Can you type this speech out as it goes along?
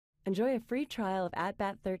Enjoy a free trial of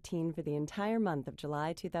At-Bat 13 for the entire month of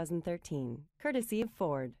July 2013, courtesy of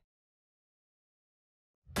Ford.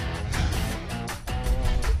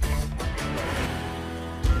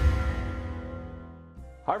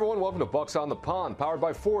 Hi everyone, welcome to Bucks on the Pond, powered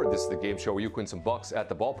by Ford. This is the game show where you win some bucks at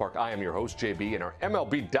the ballpark. I am your host, JB, in our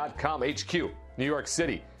MLB.com HQ, New York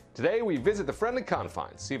City. Today we visit the friendly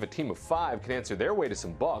confines, see if a team of 5 can answer their way to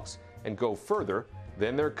some bucks and go further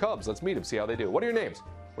than their Cubs. Let's meet them, see how they do. What are your names?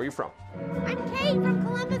 Where are you from? I'm Kate from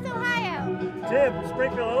Columbus, Ohio. Tim from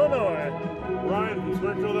Springfield, Illinois. Ryan from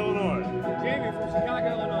Springfield, Illinois. Jamie from Chicago,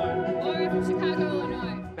 Illinois. Laura from Chicago,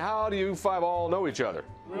 Illinois. How do you 5 all know each other?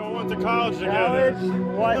 We all went to college together.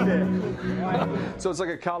 Watch it. So it's like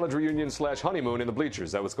a college reunion / honeymoon in the bleachers.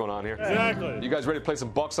 Is that what's going on here? Exactly. You guys ready to play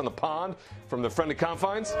some Bucks on the Pond from the friendly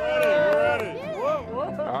confines? We're ready. Whoa.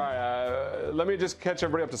 All right, let me just catch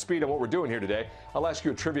everybody up to speed on what we're doing here today. I'll ask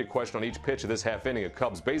you a trivia question on each pitch of this half inning of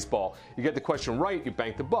Cubs baseball. You get the question right, you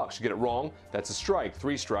bank the Bucks. You get it wrong, that's a strike.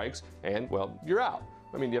 3 strikes, and, well, you're out.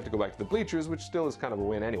 I mean, you have to go back to the bleachers, which still is kind of a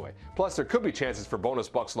win anyway. Plus, there could be chances for bonus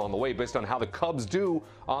bucks along the way based on how the Cubs do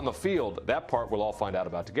on the field. That part we'll all find out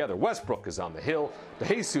about together. Westbrook is on the hill.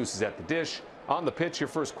 DeJesus is at the dish. On the pitch, your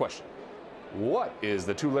first question. What is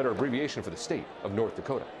the 2-letter abbreviation for the state of North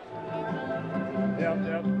Dakota?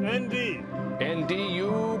 Yep. ND. ND,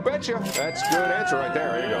 you betcha. That's a good answer right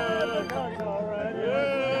there. There you go.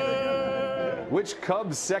 Which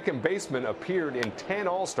Cubs second baseman appeared in 10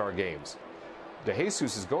 All-Star games?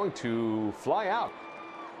 DeJesus is going to fly out.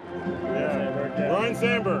 Yeah. Ryan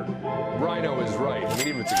Sandberg. Rhino is right. I mean,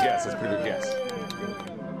 even if it's a guess, that's a pretty good guess.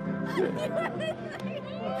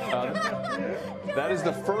 That is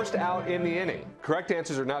the first out in the inning. Correct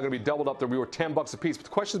answers are now going to be doubled up. We were $10 apiece, but the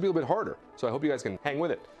questions will be a little bit harder. So I hope you guys can hang with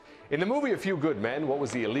it. In the movie A Few Good Men, what was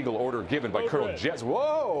the illegal order given by Colonel Jets?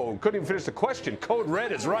 Whoa! Couldn't even finish the question. Code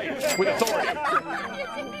Red is right with authority.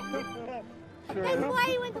 That's why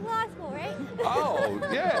you went to law school, right? Oh,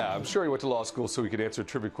 yeah. I'm sure he went to law school so he could answer a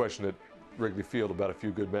trivia question at Wrigley Field about A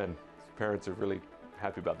Few Good Men. His parents are really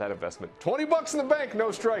happy about that investment. $20 in the bank, no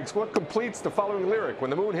strikes. What completes the following lyric? When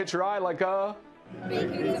the moon hits your eye like a...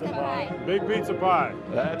 Big pizza pie. Big pizza pie.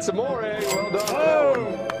 That's amore. Well done. Oh!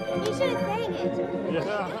 You should have sang it.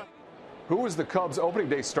 Yeah. Who was the Cubs' opening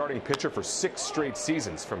day starting pitcher for 6 straight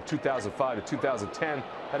seasons from 2005 to 2010?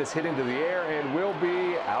 That is hit into the air and will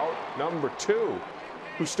be out number 2.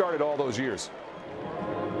 Who started all those years?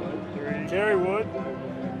 Jerry Wood.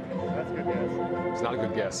 That's a good guess. It's not a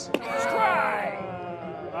good guess. Strike!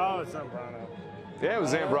 Oh, it's Zambrano. Yeah, it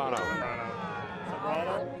was Zambrano.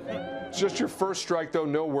 Zambrano? Just your first strike, though,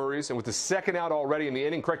 no worries. And with the second out already in the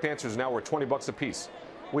inning, correct answers now were $20 apiece.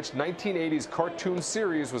 Which 1980s cartoon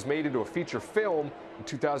series was made into a feature film in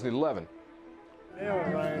 2011? Nail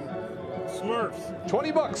it, Ryan. Smurfs.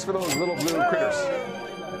 $20 for those little blue critters.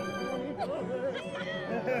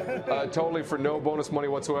 Totally for no bonus money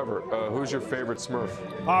whatsoever. Who's your favorite Smurf?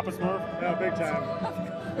 Papa Smurf. Yeah, big time.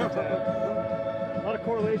 Big time. A lot of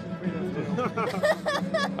correlation between those two.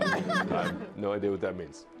 I have no idea what that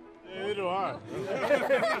means. Neither do I.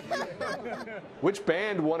 Which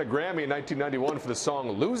band won a Grammy in 1991 for the song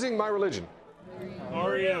Losing My Religion?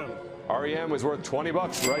 REM. REM was worth $20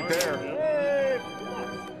 right there.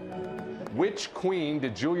 Which queen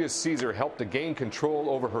did Julius Caesar help to gain control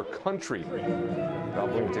over her country? Val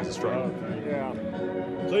Williams takes a strike. Yeah.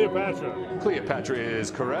 Cleopatra. Cleopatra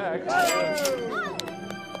is correct.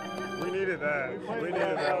 We needed that. We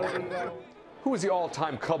needed that. Who is the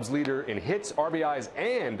all-time Cubs leader in hits, RBIs,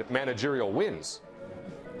 and managerial wins?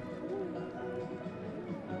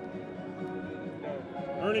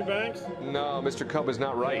 Ernie Banks. No, Mr. Cub is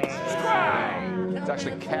not right. It's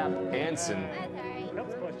actually Cap Anson.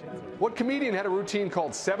 What comedian had a routine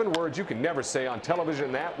called 7 words you can never say on television?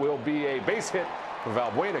 And that will be a base hit for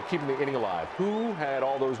Valbuena, keeping the inning alive. Who had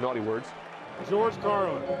all those naughty words? George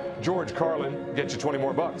Carlin. George Carlin. Get you 20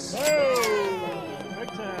 more bucks. Big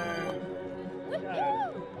time.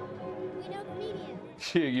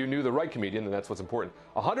 You knew the right comedian, and that's what's important.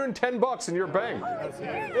 $110 in your bank.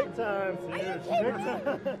 Big time. Big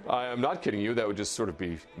time. I am not kidding you. That would just sort of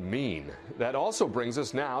be mean. That also brings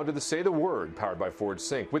us now to the Say the Word, powered by Ford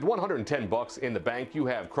Sync. With $110 in the bank, you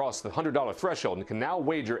have crossed the $100 threshold and can now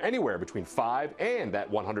wager anywhere between 5 and that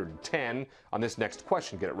 110 on this next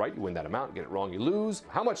question. Get it right, you win that amount. Get it wrong, you lose.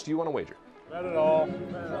 How much do you want to wager? Bet it all.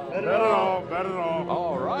 Bet it all. Bet it all.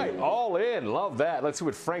 All right, all in. Love that. Let's see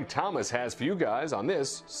what Frank Thomas has for you guys on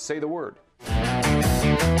this Say the Word.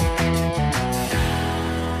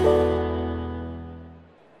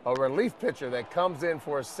 A relief pitcher that comes in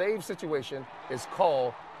for a save situation is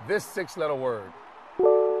called this 6-letter word.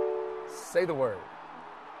 Say the word.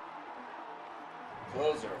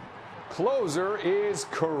 Closer is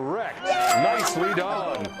correct. Nicely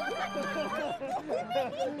done.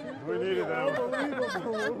 We needed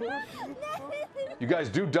that. You guys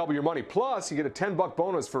do double your money. Plus, you get a $10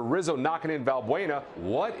 bonus for Rizzo knocking in Valbuena.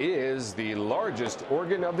 What is the largest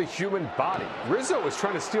organ of the human body? Rizzo is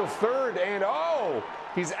trying to steal third, and oh,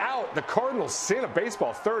 he's out. The Cardinals sin a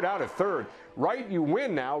baseball. Third out at third. Right, you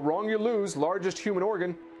win now. Wrong, you lose. Largest human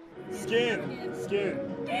organ. Skin. Skin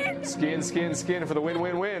for the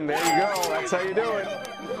win. There you go. That's how you do it.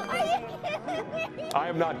 I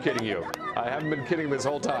am not kidding you. I haven't been kidding this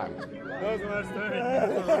whole time. That was a nice thing. That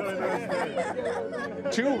was a really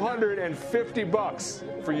nice thing.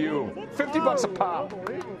 $250 for you. $50 a pop.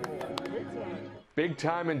 Big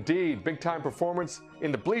time indeed. Big time performance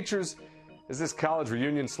in the bleachers as this college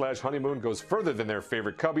reunion / honeymoon goes further than their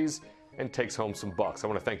favorite Cubbies and takes home some bucks. I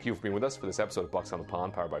want to thank you for being with us for this episode of Bucks on the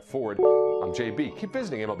Pond, powered by Ford. I'm JB. Keep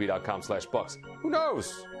visiting MLB.com/Bucks. Who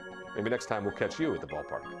knows? Maybe next time we'll catch you at the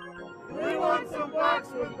ballpark. We want some Bucks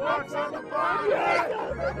with Bucks on the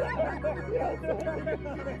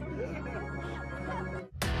Pond.